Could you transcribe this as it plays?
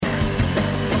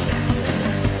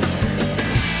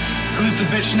Who's the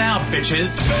bitch now,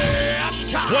 bitches?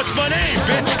 What's my name,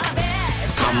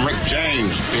 bitch? I'm Rick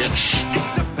James, bitch.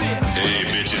 Hey,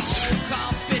 bitches.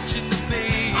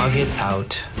 Hug it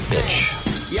out,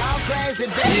 bitch. Y'all crazy, You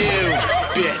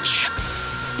bitch.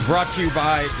 It's brought to you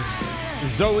by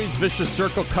Zoe's Vicious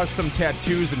Circle Custom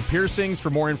Tattoos and Piercings. For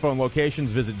more info and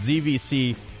locations, visit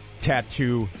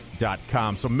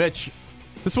zvctattoo.com. So, Mitch,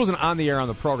 this wasn't on the air on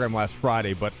the program last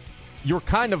Friday, but you were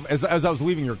kind of, as I was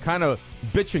leaving, you were kind of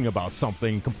bitching about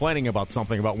something, complaining about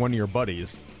something about one of your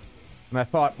buddies. And I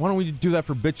thought, why don't we do that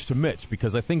for Bitch to Mitch?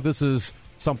 Because I think this is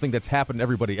something that's happened to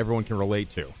everybody, everyone can relate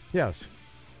to. Yes,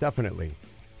 definitely.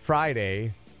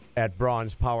 Friday at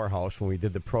Braun's Powerhouse when we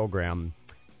did the program,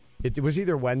 it was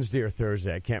either Wednesday or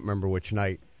Thursday. I can't remember which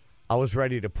night. I was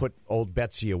ready to put old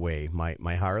Betsy away,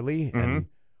 my Harley, and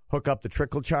hook up the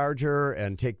trickle charger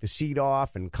and take the seat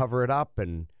off and cover it up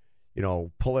and, you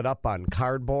know, pull it up on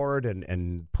cardboard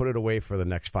and put it away for the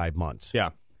next 5 months. Yeah.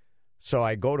 So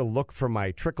I go to look for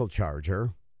my trickle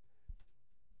charger.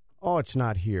 Oh, it's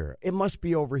not here. It must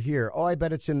be over here. Oh, I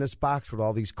bet it's in this box with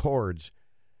all these cords.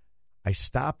 I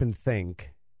stop and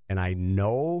think, and I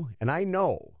know,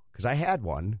 because I had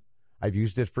one. I've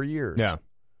used it for years. Yeah.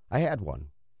 I had one.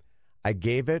 I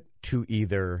gave it to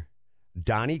either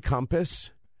Donnie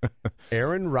Compass,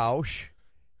 Aaron Roush,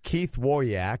 Keith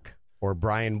Wojak, or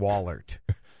Brian Wallert.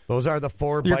 Those are the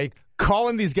four You're bike.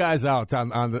 calling these guys out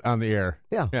on the air.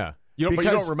 Yeah. Yeah. But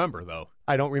you don't remember, though.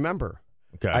 I don't remember.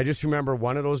 Okay. I just remember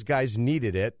one of those guys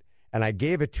needed it, and I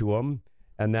gave it to him.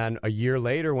 And then a year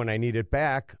later, when I need it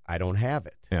back, I don't have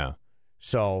it. Yeah.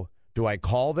 So do I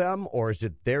call them, or is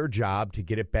it their job to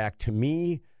get it back to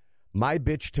me? My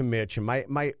bitch to Mitch, and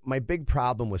my big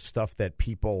problem with stuff that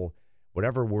people,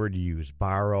 whatever word you use,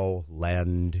 borrow,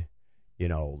 lend,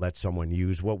 let someone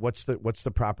use. What's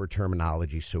the proper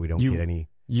terminology so we don't get any?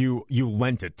 You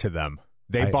lent it to them.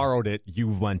 They borrowed it.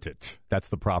 You lent it. That's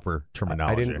the proper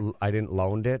terminology. I didn't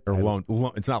loaned it. Or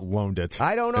it's not loaned it.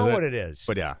 I don't know what it is.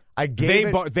 But yeah,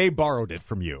 they borrowed it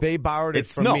from you. They borrowed it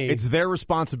from me. It's their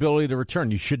responsibility to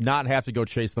return. You should not have to go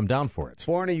chase them down for it.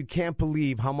 Borna, you can't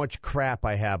believe how much crap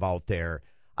I have out there.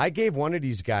 I gave one of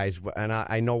these guys, and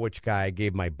I know which guy I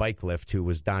gave my bike lift to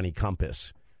was Donnie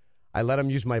Compass. I let him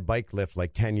use my bike lift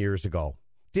like 10 years ago.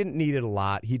 Didn't need it a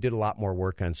lot. He did a lot more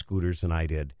work on scooters than I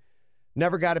did.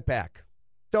 Never got it back.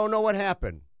 Don't know what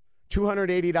happened.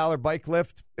 $280 bike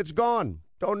lift. It's gone.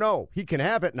 Don't know. He can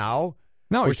have it now.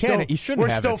 No, he can't. He shouldn't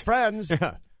have it. We're still friends.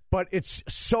 Yeah. But it's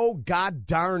so god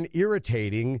darn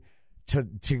irritating to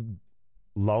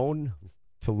loan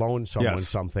someone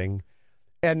something.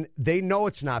 And they know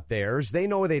it's not theirs. They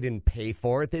know they didn't pay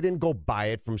for it. They didn't go buy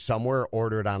it from somewhere or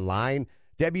order it online.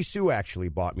 Debbie Sue actually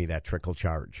bought me that trickle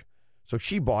charge. So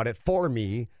she bought it for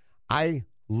me. I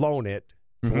loan it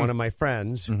to one of my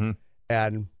friends.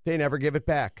 And they never give it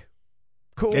back.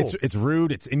 Cool. It's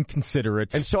rude. It's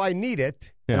inconsiderate. And so I need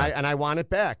it, and I want it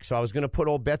back. So I was going to put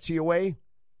old Betsy away.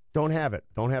 Don't have it.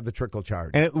 Don't have the trickle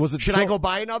charge. And should I go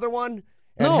buy another one?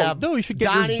 And no. You should get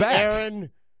Donnie, yours back.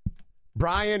 Aaron,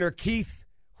 Brian, or Keith,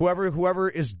 whoever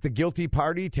is the guilty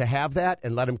party, to have that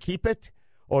and let him keep it,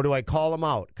 or do I call him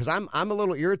out? Because I'm a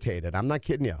little irritated. I'm not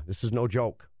kidding you. This is no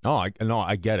joke. Oh, I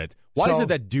get it. Why is it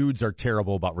that dudes are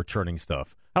terrible about returning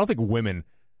stuff? I don't think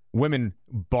women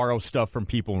borrow stuff from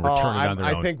people and return it on their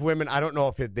own. I think women, I don't know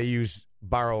if they use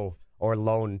borrow or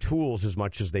loan tools as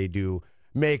much as they do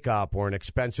makeup or an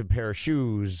expensive pair of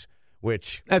shoes,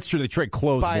 which... That's true. They trade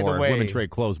clothes more. By the way, women trade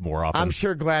clothes more often. I'm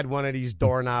sure glad one of these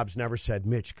doorknobs never said,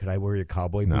 Mitch, could I wear your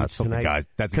cowboy boots tonight?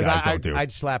 That's what guys don't do.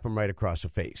 I'd slap him right across the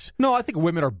face. No, I think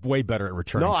women are way better at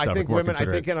returning stuff. No, I think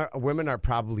women are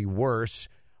probably worse.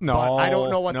 No. But I don't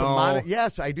know what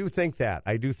Yes, I do think that.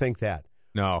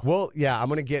 No. Well, yeah,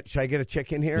 should I get a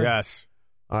chicken here? Yes.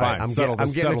 All right, I'm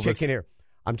getting a chicken here.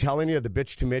 I'm telling you, the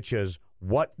bitch to Mitch is,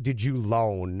 what did you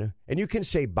loan? And you can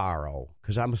say borrow,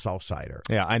 because I'm a Southsider.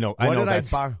 Yeah, I know.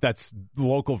 That's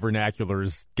local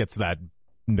vernaculars gets that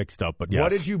mixed up, but yes.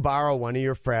 What did you borrow one of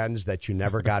your friends that you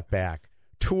never got back?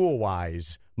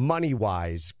 Tool-wise,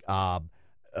 money-wise,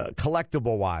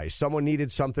 collectible-wise. Someone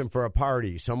needed something for a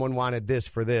party. Someone wanted this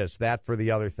for this, that for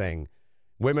the other thing.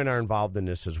 Women are involved in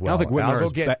this as well. I don't think women are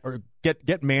as bad. Or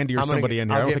get Mandy or somebody in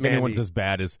here. I don't think anyone's as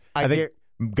bad as... I think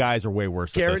guys are way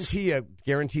worse guarantee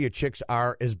you chicks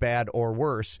are as bad or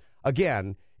worse.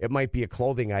 Again, it might be a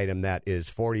clothing item that is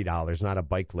 $40, not a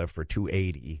bike lift for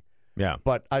 $280. Yeah.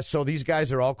 But so these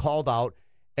guys are all called out,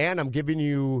 and I'm giving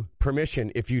you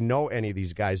permission, if you know any of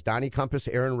these guys, Donnie Compass,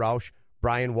 Aaron Roush,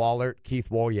 Brian Wallert, Keith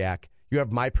Wojak, you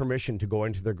have my permission to go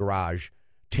into the garage,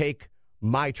 take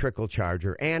my trickle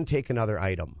charger and take another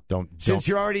item. Since Don't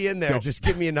you're already in there, just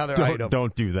give me another item.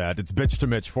 Don't do that. It's Bitch to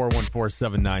Mitch,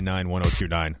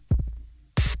 414-799-1029.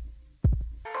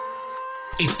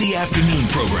 It's the afternoon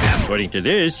program. According to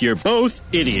this, you're both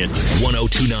idiots.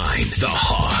 1029 The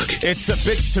Hog. It's a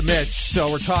Bitch to Mitch,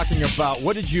 so we're talking about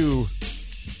what did you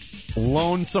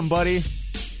loan somebody?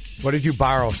 What did you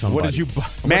borrow somebody? What did you,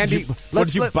 Mandy, what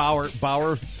did you borrow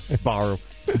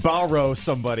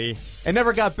somebody and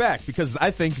never got back? Because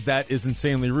I think that is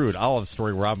insanely rude. I'll have a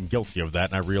story where I'm guilty of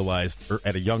that, and I realized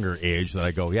at a younger age that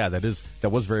I go, yeah,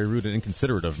 that was very rude and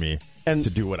inconsiderate of me to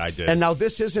do what I did. And now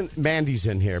this isn't Mandy's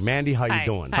in here. Mandy, how you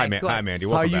doing? Hi, Mandy.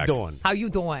 How Welcome you back. doing? How you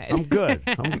doing? I'm good.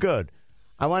 I'm good.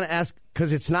 I want to ask,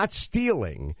 because it's not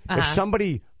stealing. If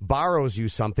somebody borrows you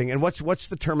something, and what's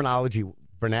the terminology?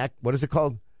 What is it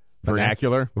called?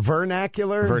 Vernacular?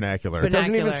 Vernacular? Vernacular. It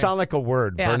doesn't even sound like a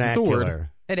word. Yeah. Vernacular. It's a word.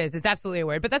 It is. It's absolutely a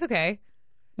word, but that's okay.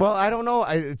 Well, I don't know.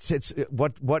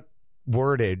 What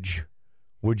wordage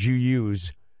would you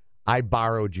use? I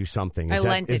borrowed you something. I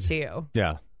lent it to you.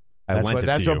 Yeah. That's what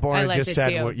Borna just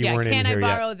said. You. You weren't in Can here I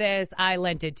borrow yet. this? I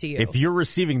lent it to you. If you're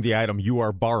receiving the item, you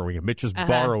are borrowing it. Mitch is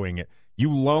borrowing it.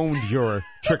 You loaned your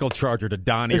trickle charger to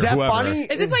Donnie Is or that whoever. funny?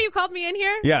 Is this why you called me in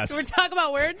here? Yes. We're talking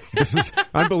about words? This is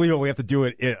unbelievable. We have to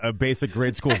do a basic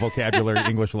grade school vocabulary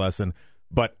English lesson.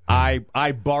 But I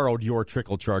borrowed your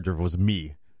trickle charger. It was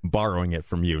me borrowing it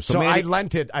from you. So Mandy,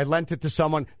 I lent it to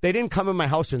someone. They didn't come in my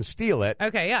house and steal it.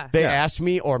 Okay, yeah. They asked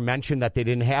me or mentioned that they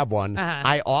didn't have one.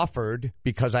 I offered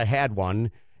because I had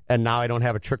one, and now I don't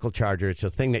have a trickle charger. It's a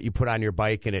thing that you put on your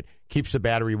bike, and it keeps the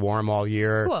battery warm all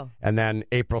year. Cool. And then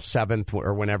April 7th,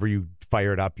 or whenever you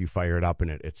fire it up,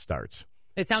 and it starts.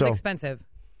 It sounds expensive.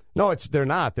 No, they're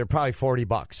not. They're probably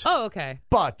 $40. Oh, okay.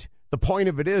 But the point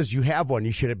of it is you have one.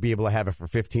 You should be able to have it for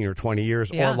 15 or 20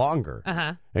 years or longer.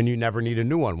 And you never need a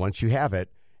new one once you have it.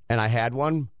 And I had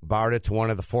one, borrowed it to one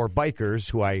of the 4 bikers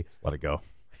who I... let it go.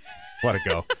 Let it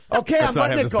go. Okay, Let's I'm not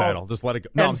letting have it this go. battle. Just let it go.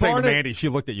 No, And I'm saying to Barnett- Mandy, she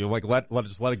looked at you like, let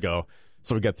it go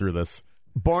so we get through this.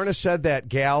 Borna said that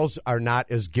gals are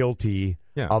not as guilty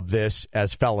of this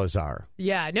as fellas are.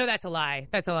 Yeah, no, that's a lie.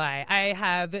 That's a lie. I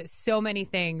have so many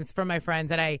things from my friends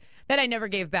that I never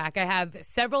gave back. I have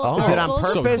several Is it on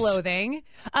articles of purpose? clothing.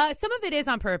 Some of it is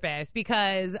on purpose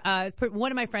because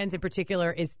one of my friends in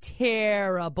particular is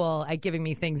terrible at giving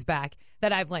me things back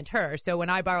that I've lent her. So when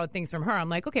I borrowed things from her, I'm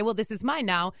like, okay, well, this is mine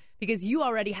now because you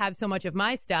already have so much of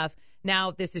my stuff.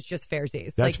 Now this is just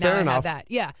fairsies. That's now fair I enough. have that.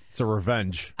 Yeah. It's a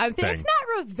revenge I'm saying thing. it's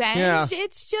not revenge. Yeah.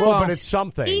 It's just But it's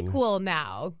something. equal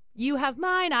now. You have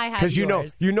mine, I have Because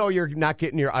yours. you know you're not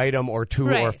getting your item or 2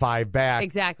 Right. or 5 back.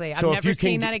 Exactly. So I've if you never can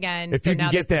seen get- that again. If so you now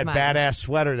can get this that is mine. badass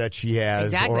sweater that she has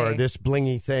Exactly. or this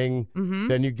blingy thing,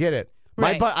 then you get it.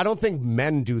 Right. But I don't think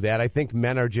men do that. I think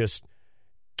men are just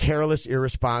careless,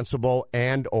 irresponsible,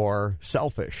 and or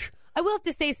selfish. I will have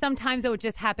to say sometimes it would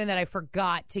just happen that I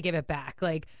forgot to give it back.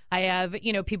 Like I have,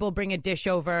 people bring a dish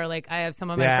over. Like I have some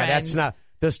of my friends. That's not.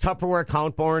 Does Tupperware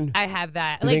count, Born? I have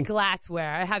that. You Like think-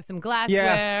 glassware. I have some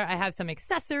glassware. I have some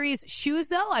accessories. Shoes,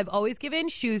 though, I've always given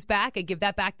shoes back. I give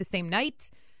that back the same night.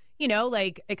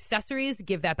 Like accessories,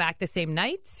 give that back the same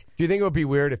night. Do you think it would be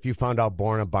weird if you found out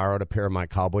Borna borrowed a pair of my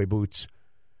cowboy boots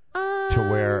to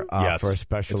wear Yes, for a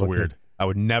special it's occasion? weird. I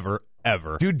would never,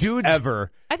 ever, dudes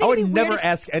ever. I think I would it'd be weird never if-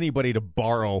 ask anybody to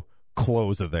borrow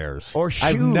clothes of theirs Or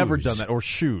I've never shoes. done that. Or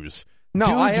shoes. No,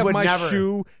 Dudes I have would my never-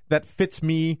 shoe that fits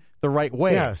me the right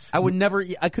way. Yes. I would never.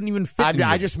 I couldn't even fit. in I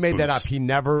your just made that boots. up. He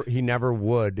never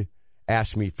would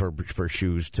ask me for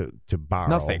shoes to borrow.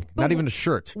 Nothing. Not even a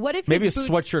shirt. what if maybe his a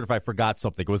boots- sweatshirt if I forgot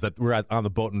something? It was that we're on the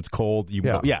boat and it's cold.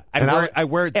 Yeah. I And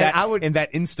wear it and that I would- in that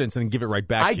instance and give it right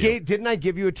back. to you. Didn't I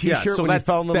give you a T-shirt Yeah, so when that- you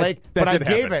fell in the that- lake? that But I did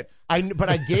gave happen. it. But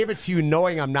I gave it to you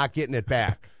knowing I'm not getting it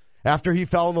back. After he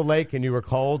fell in the lake and you were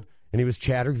cold and he was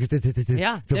chattering.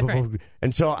 Yeah, different.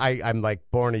 And so I'm like,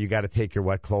 Borna, you got to take your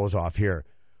wet clothes off here.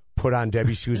 Put on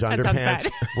Debbie Sue's sounds underpants.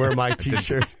 bad. Wear my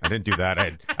T-shirt. I didn't do that.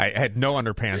 I had no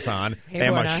underpants on Hey,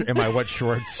 and Borna. and my wet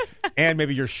shorts and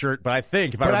maybe your shirt. But I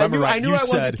think if I But I remember knew- right, I knew you I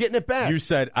wasn't said getting it back. You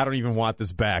said I don't even want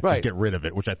this back. Right. Just get rid of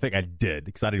it, which I think I did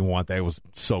because I didn't want that. It was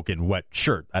soaking wet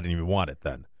shirt. I didn't even want it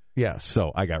then. Yes.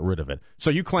 So I got rid of it. So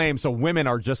you claim women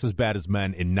are just as bad as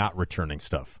men in not returning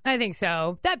stuff. I think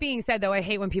so. That being said, though, I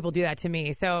hate when people do that to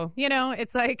me. So,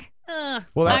 it's like,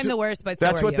 Well, I'm the worst, but so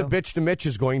that's are what you. the bitch to Mitch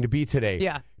is going to be today.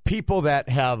 Yeah. People that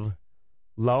have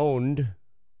loaned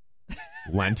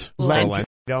Lent. lent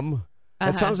item. That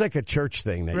Uh-huh. sounds like a church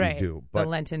thing that Right. you do. The But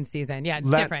Lenten season. Yeah, it's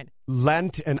lent, different.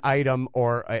 lent an item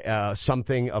or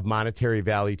something of monetary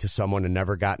value to someone and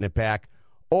never gotten it back.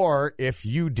 Or if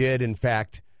you did, in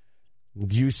fact,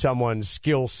 use someone's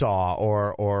skill saw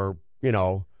or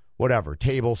whatever,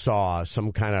 table saw,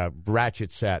 some kind of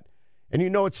ratchet set, and you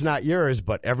know it's not yours,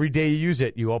 but every day you use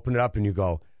it, you open it up and you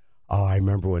go, oh, I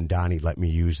remember when Donnie let me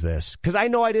use this, because I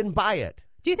know I didn't buy it.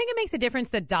 Do you think it makes a difference,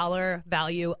 the dollar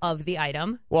value of the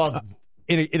item? Well,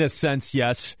 in a sense,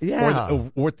 yes. Yeah.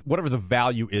 Or whatever the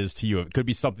value is to you. It could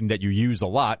be something that you use a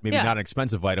lot, maybe not an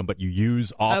expensive item, but you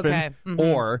use often. Okay.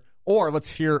 Mm-hmm. Or let's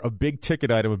hear a big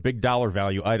ticket item, a big dollar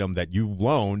value item that you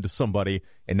loaned somebody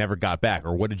and never got back.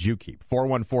 Or what did you keep?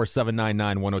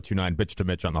 414-799-1029. Bitch to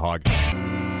Mitch on the Hog.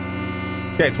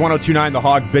 Okay, it's 1029 The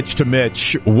Hog, Bitch to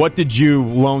Mitch. What did you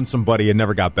loan somebody and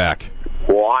never got back?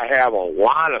 Well, I have a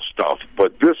lot of stuff,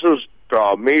 but this is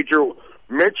major.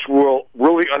 Mitch will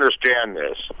really understand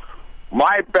this.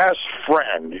 My best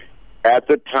friend at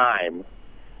the time,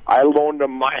 I loaned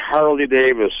him my Harley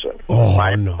Davidson,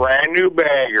 brand new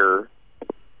bagger,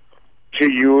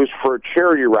 to use for a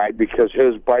charity ride because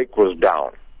his bike was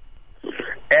down.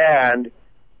 And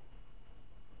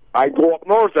I go up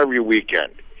north every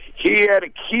weekend. He had a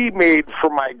key made for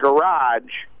my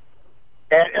garage,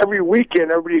 and every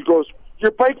weekend everybody goes,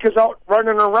 your bike is out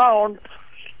running around,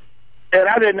 and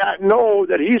I did not know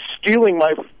that he's stealing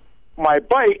my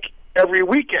bike every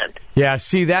weekend. Yeah,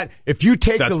 see that? If you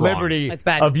take the liberty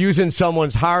of using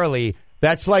someone's Harley,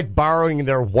 that's like borrowing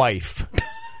their wife.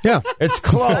 Yeah. It's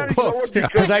close.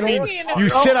 Because, I mean, you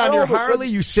sit on your Harley,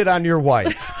 you sit on your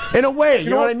wife. In a way, you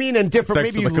know what I mean? And different,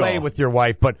 maybe you lay with your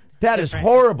wife, but that is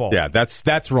horrible. Yeah,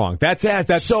 that's wrong. That's so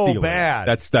stealing. bad.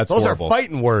 That's Those horrible. are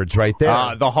fighting words right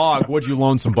there. The Hog, would you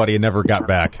loan somebody and never got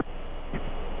back?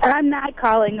 I'm not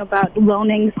calling about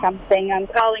loaning something. I'm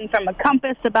calling from a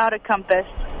compass about a compass.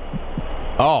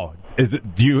 Oh,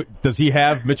 does he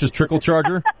have Mitch's trickle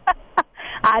charger?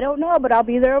 I don't know, but I'll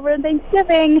be there over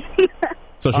Thanksgiving.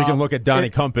 So she can look at Donnie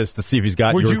Compass to see if he's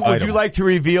got your item. Would you like to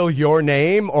reveal your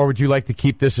name, or would you like to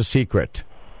keep this a secret?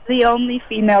 The only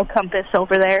female compass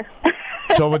over there.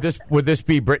 So would this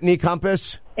be Brittany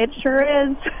Compass? It sure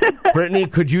is. Brittany,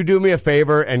 could you do me a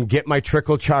favor and get my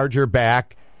trickle charger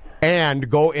back and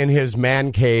go in his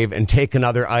man cave and take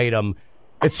another item?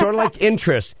 It's sort of like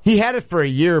interest. He had it for a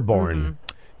year, Born. Mm-hmm.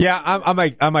 Yeah,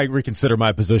 I might reconsider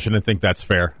my position and think that's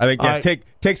fair. I think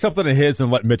take something of his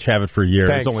and let Mitch have it for a year.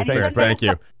 Thanks. It's only fair. Thank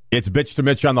you. It's Bitch to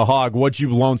Mitch on the Hog. What'd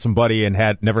you loan somebody and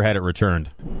never had it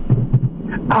returned?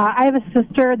 I have a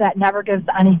sister that never gives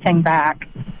anything back.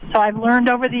 So I've learned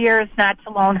over the years not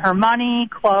to loan her money,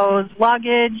 clothes,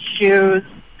 luggage, shoes,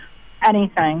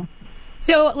 anything.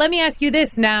 So let me ask you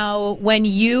this now. When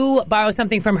you borrow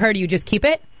something from her, do you just keep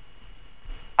it?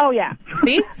 Oh, yeah.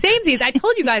 See? Samesies. I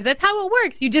told you guys, that's how it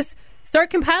works. You just start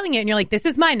compiling it, and you're like, this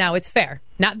is mine now. It's fair.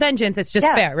 Not vengeance. It's just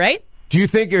fair, right? Do you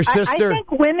think your sister...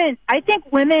 I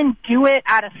think women do it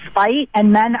out of spite,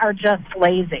 and men are just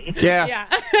lazy. Yeah.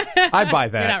 I buy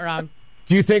that. You're not wrong.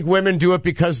 Do you think women do it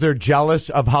because they're jealous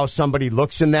of how somebody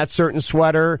looks in that certain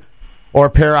sweater or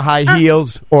a pair of high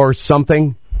heels or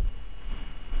something?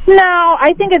 No,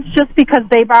 I think it's just because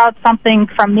they borrowed something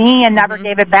from me and never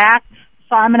gave it back.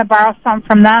 So I'm going to borrow some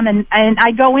from them, and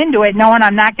I go into it knowing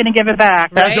I'm not going to give it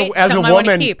back. Right? As a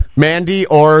woman, Mandy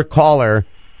or caller,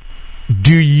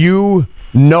 do you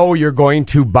know you're going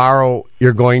to borrow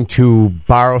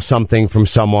something from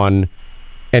someone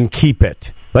and keep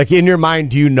it? Like, in your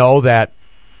mind, do you know that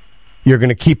you're going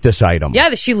to keep this item?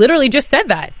 Yeah, she literally just said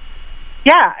that.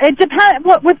 Yeah, it depends.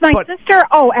 With my sister,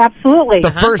 oh, absolutely.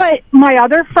 But my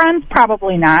other friends,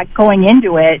 probably not. Going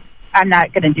into it, I'm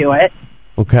not going to do it.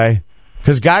 Okay.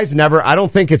 Because guys I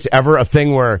don't think it's ever a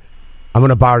thing where I'm going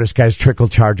to borrow this guy's trickle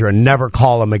charger and never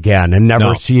call him again and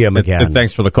never see him again.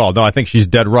 Thanks for the call. No, I think she's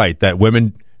dead right that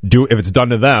women do, if it's done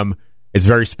to them, it's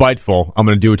very spiteful. I'm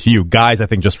going to do it to you. Guys, I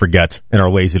think, just forget and are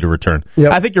lazy to return.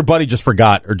 Yep. I think your buddy just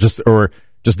forgot or just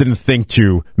didn't think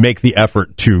to make the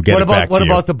effort to get it back to you. What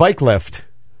about the bike lift?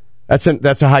 That's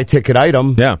a high ticket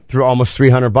item. Yeah, through almost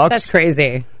 $300. That's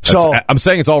crazy. So I'm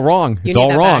saying it's all wrong. It's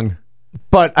all wrong. Back.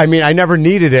 But I mean, I never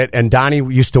needed it, and Donnie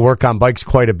used to work on bikes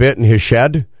quite a bit in his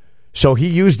shed, so he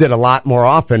used it a lot more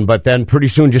often. But then pretty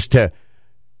soon,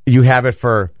 you have it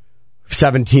for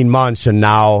 17 months, and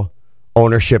now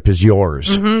ownership is yours.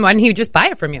 Mm-hmm. Why didn't he just buy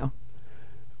it from you?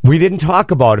 We didn't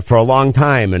talk about it for a long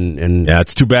time, and yeah,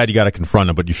 it's too bad you got to confront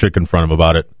him, but you should confront him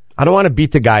about it. I don't want to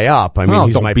beat the guy up. I mean,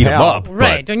 he's don't my beat pal. him up,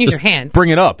 right? Don't use your hands. Bring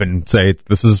it up and say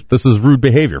this is rude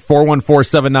behavior.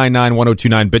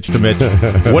 414-799-1029. Bitch to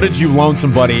Mitch. What did you loan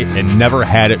somebody and never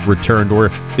had it returned, or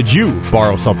did you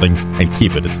borrow something and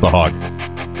keep it? It's the Hog.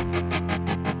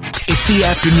 It's the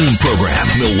afternoon program.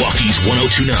 Milwaukee's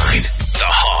 1029. The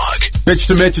Hog. Bitch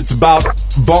to Mitch. It's about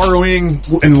borrowing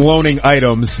and loaning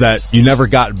items that you never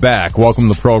got back. Welcome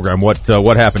to the program. What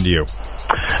happened to you?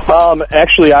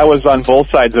 Actually, I was on both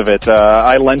sides of it.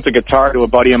 I lent a guitar to a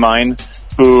buddy of mine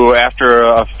who, after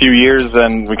a few years,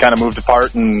 and we kind of moved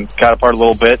apart and got apart a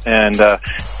little bit, and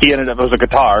he ended up, it was a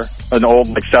guitar, an old,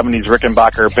 70s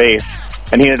Rickenbacker bass,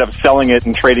 and he ended up selling it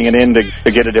and trading it in to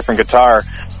get a different guitar.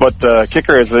 But the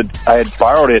kicker is that I had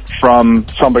borrowed it from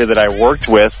somebody that I worked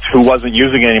with who wasn't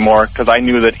using it anymore because I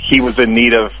knew that he was in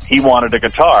need of, he wanted a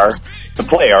guitar to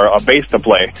play or a bass to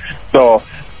play. So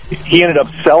he ended up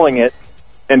selling it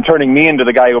and turning me into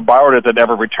the guy who borrowed it that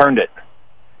never returned it.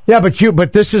 Yeah,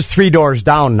 but this is 3 doors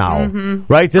down now,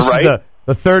 right? This is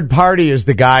the third party is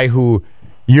the guy who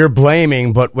you're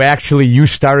blaming, but actually you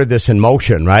started this in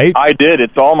motion, right? I did.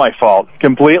 It's all my fault,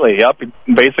 completely. Yep.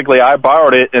 Basically, I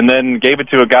borrowed it and then gave it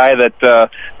to a guy that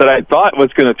I thought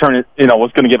was going to turn it,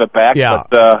 was going to give it back. Yeah.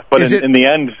 But in the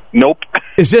end, nope.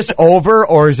 Is this over,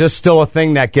 or is this still a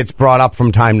thing that gets brought up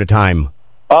from time to time?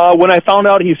 When I found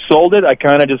out he sold it, I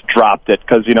kind of just dropped it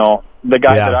because, the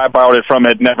guy that I borrowed it from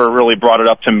had never really brought it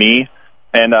up to me.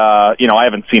 And, I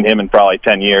haven't seen him in probably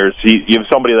 10 years. You have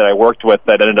somebody that I worked with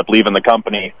that ended up leaving the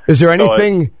company. Is there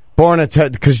anything,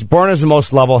 because Borna's the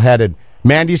most level-headed.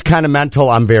 Mandy's kind of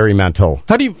mental. I'm very mental.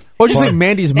 What did you say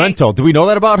Mandy's mental? Do we know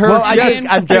that about her? Well,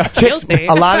 chicks,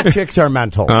 a lot of chicks are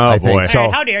mental, I think. Boy. So,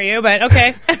 how dare you, but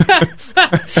okay.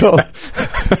 so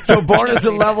Borna's a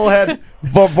level-head.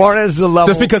 Borna's the level.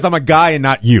 Just because I'm a guy and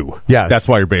not you. Yeah. That's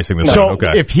why you're basing this on.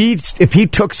 Okay. if he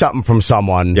took something from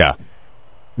someone,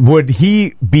 would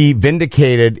he be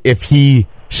vindicated if he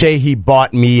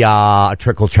bought me a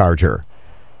trickle charger?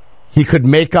 He could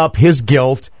make up his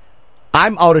guilt.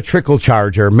 I'm out a trickle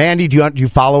charger. Mandy, do you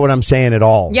follow what I'm saying at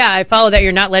all? Yeah, I follow that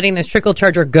you're not letting this trickle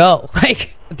charger go.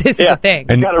 This is the thing.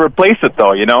 And you got to replace it,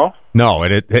 though,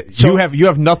 No, so, you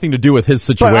have nothing to do with his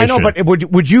situation. But I know, but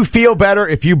would you feel better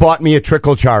if you bought me a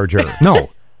trickle charger? No.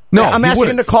 I'm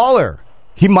asking the caller.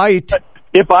 He might.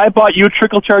 If I bought you a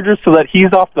trickle charger so that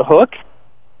he's off the hook?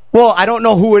 Well, I don't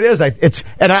know who it is. I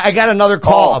got another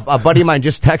call. A buddy of mine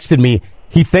just texted me.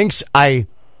 He thinks I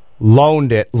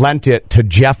lent it to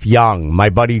Jeff Young, my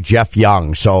buddy Jeff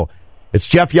Young. So it's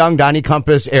Jeff Young, Donnie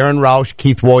Compass, Aaron Roush,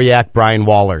 Keith Woyak, Brian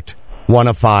Wallert. 1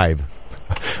 of 5.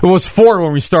 It was 4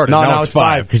 when we started. No, now it's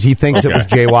 5 because he thinks it was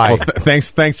JY. Well,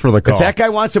 thanks for the call. If that guy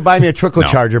wants to buy me a trickle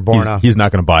charger, Borna, he's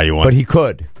not going to buy you one. But he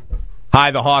could. Hi,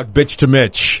 the Hog, bitch to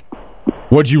Mitch.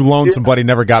 What'd you loan somebody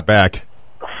never got back?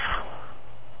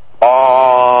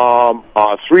 A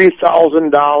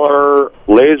 $3,000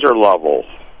 laser level.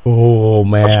 Oh,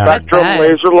 man. A Spectrum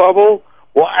laser level.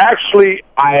 Well, actually,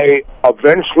 I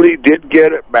eventually did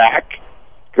get it back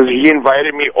because he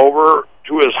invited me over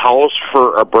to his house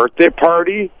for a birthday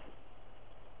party.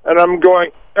 And I'm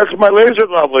going, that's my laser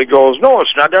level. He goes, no,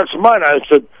 it's not. That's mine. I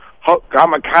said,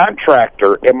 I'm a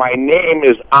contractor, and my name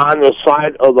is on the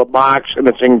side of the box, and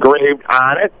it's engraved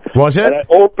on it. Was it? And I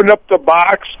opened up the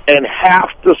box, and half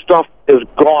the stuff is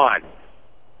gone.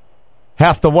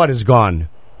 Half the what is gone?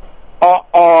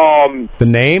 The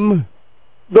name?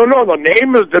 No,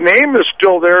 the name is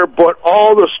still there, but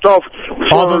all the stuff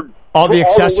all the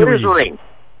accessories. All the lasering.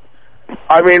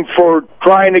 I mean, for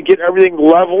trying to get everything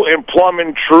level and plumb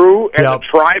and true, and the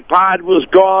tripod was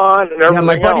gone and everything.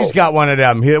 Yeah, my buddy's got one of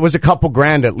them. It was a couple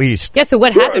grand at least. Yeah, so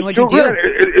what happened? What'd you do?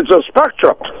 It's a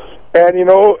Spectrum. And,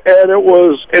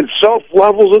 it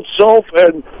self-levels itself,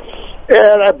 and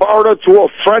I borrowed it to a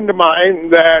friend of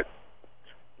mine that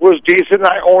was decent.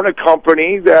 I own a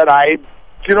company that hey,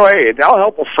 I'll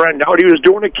help a friend out. He was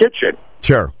doing a kitchen.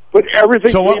 Sure. But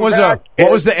everything. So what was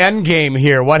the end game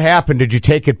here? What happened? Did you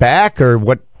take it back or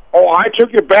what? Oh, I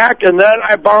took it back, and then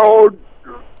I borrowed.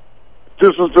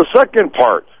 This is the second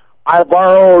part. I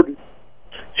borrowed.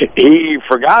 He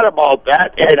forgot about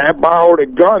that, and I borrowed a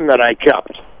gun that I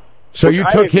kept. So you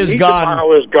took his gun. I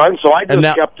borrow his gun, so I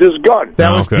just kept his gun.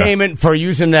 That was payment for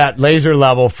using that laser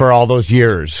level for all those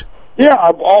years. Yeah.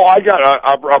 I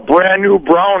got a brand new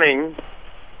Browning.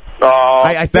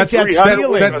 I think that's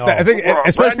stealing. I think,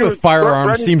 especially with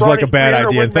firearms, seems like a bad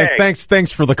idea.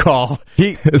 Thanks for the call.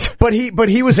 But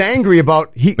he was angry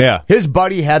about his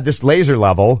buddy had this laser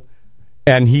level,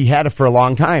 and he had it for a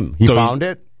long time. He found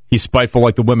it. He's spiteful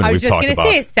like the women we've talked about. I was just going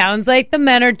to say, it sounds like the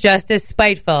men are just as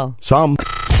spiteful. Some.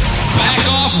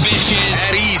 Back off, bitches.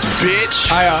 At ease,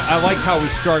 bitch. I like how we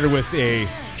started with a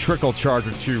trickle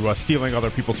charger to stealing other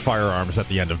people's firearms at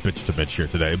the end of Bitch to Bitch here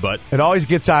today, but it always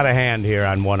gets out of hand here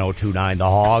on 102.9 The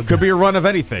Hog. Could be a run of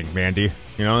anything, Mandy.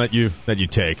 That you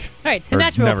take. All right, it's a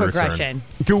natural progression.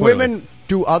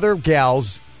 Do other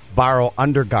gals borrow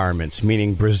undergarments,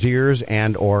 meaning brasiers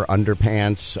and or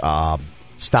underpants,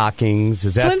 stockings?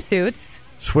 Is that swimsuits?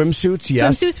 Swimsuits,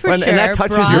 yes. Swimsuits for And sure. that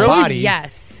touches Bras, your body.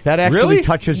 Yes. That actually Really?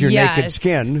 touches your Yes, naked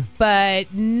skin.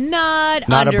 but not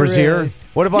Not a underoos. brassiere?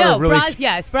 What about no, a really bras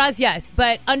yes,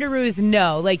 but underoos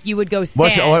no. Like you would go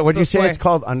What did you say before- it's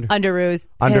called? Underoos.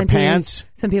 Underpants? Panties.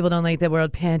 Some people don't like the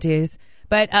word panties.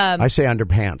 But I say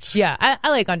underpants. yeah, I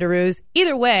like underoos.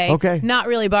 Either way, Okay. not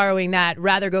really borrowing that.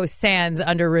 Rather go sans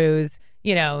underoos,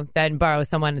 than borrow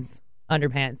someone's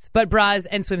underpants. But bras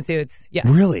and swimsuits, yes.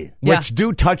 Really? Yeah. Which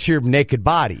do touch your naked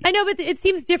body. I know, but it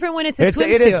seems different when it's a swimsuit.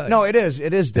 It is. No, it is.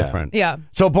 It is different. Yeah.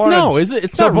 So, Borna, No, is it?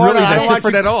 It's so not Borna, really I that don't want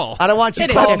different you- at all. I don't want you It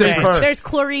is calling me different. for. There's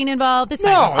chlorine involved. It's No,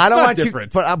 fine. it's I don't not want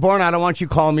different. you, but Borna, I don't want you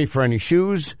calling me for any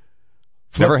shoes,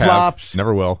 Never flip flops, have.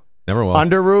 Never will. Never will.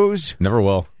 underoos. Never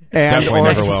will. And Definitely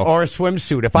never will. Or a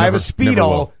swimsuit. If I have a Never- never Speedo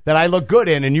will. that I look good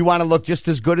in and you want to look just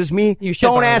as good as me, You should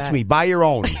don't borrow ask that. me. Buy your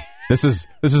own. This is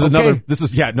Okay. another. This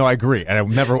is yeah. No, I agree, and I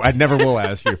never will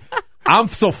ask you. I'm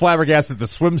so flabbergasted at the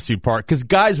swimsuit part because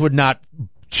guys would not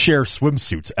share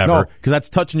swimsuits ever No. because that's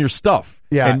touching your stuff.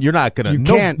 Yeah. and you're not gonna. You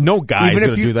No, can't. no guy's Even if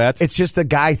gonna you- do that. It's just a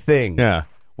guy thing. Yeah.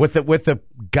 With the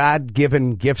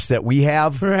God-given gifts that we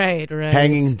have, Right.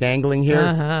 hanging, dangling here.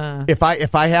 Uh-huh. If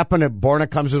I happen to Borna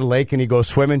comes to the lake and he goes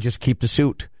swimming, just keep the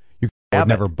suit. You I have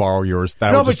would it. never borrow yours.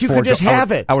 I No, would but just you could just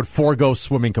have it. I would forego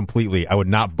swimming completely. I would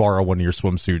not borrow one of your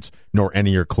swimsuits nor any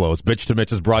of your clothes. Bitch to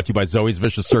Mitch is brought to you by Zoe's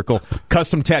Vicious Circle,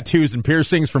 custom tattoos and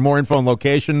piercings. For more info and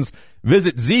locations,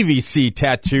 visit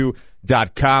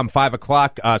zvctattoo.com. 5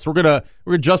 o'clock. So we're gonna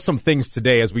adjust some things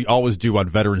today, as we always do on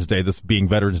Veterans Day. This being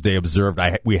Veterans Day observed,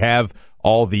 we have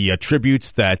all the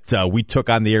tributes that we took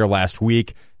on the air last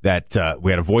week. That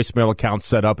we had a voicemail account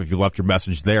set up. If you left your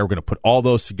message there, we're going to put all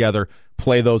those together,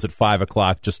 play those at 5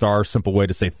 o'clock. Just our simple way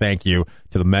to say thank you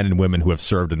to the men and women who have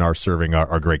served and are serving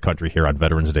our great country here on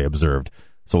Veterans Day observed.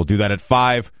 So we'll do that at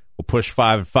 5. We'll push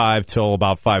 5 at 5 till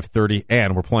about 5:30,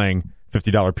 and we're playing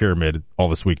 $50 Pyramid all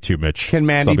this week too, Mitch. Can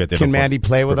Mandy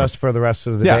play with us for the rest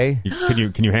of the day?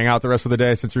 Can you hang out the rest of the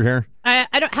day since you're here? I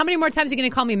don't. How many more times are you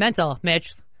going to call me mental,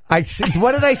 Mitch?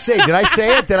 What did I say? Did I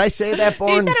say it? Did I say that,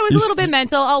 Born? You said it was a little bit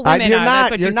mental. All women are.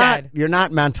 That's what you said. You're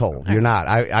not mental. You're not.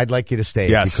 I'd like you to stay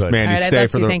Yes, if you could. man, All right, you I'd stay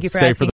love for to. the Thank you for stay for asking. the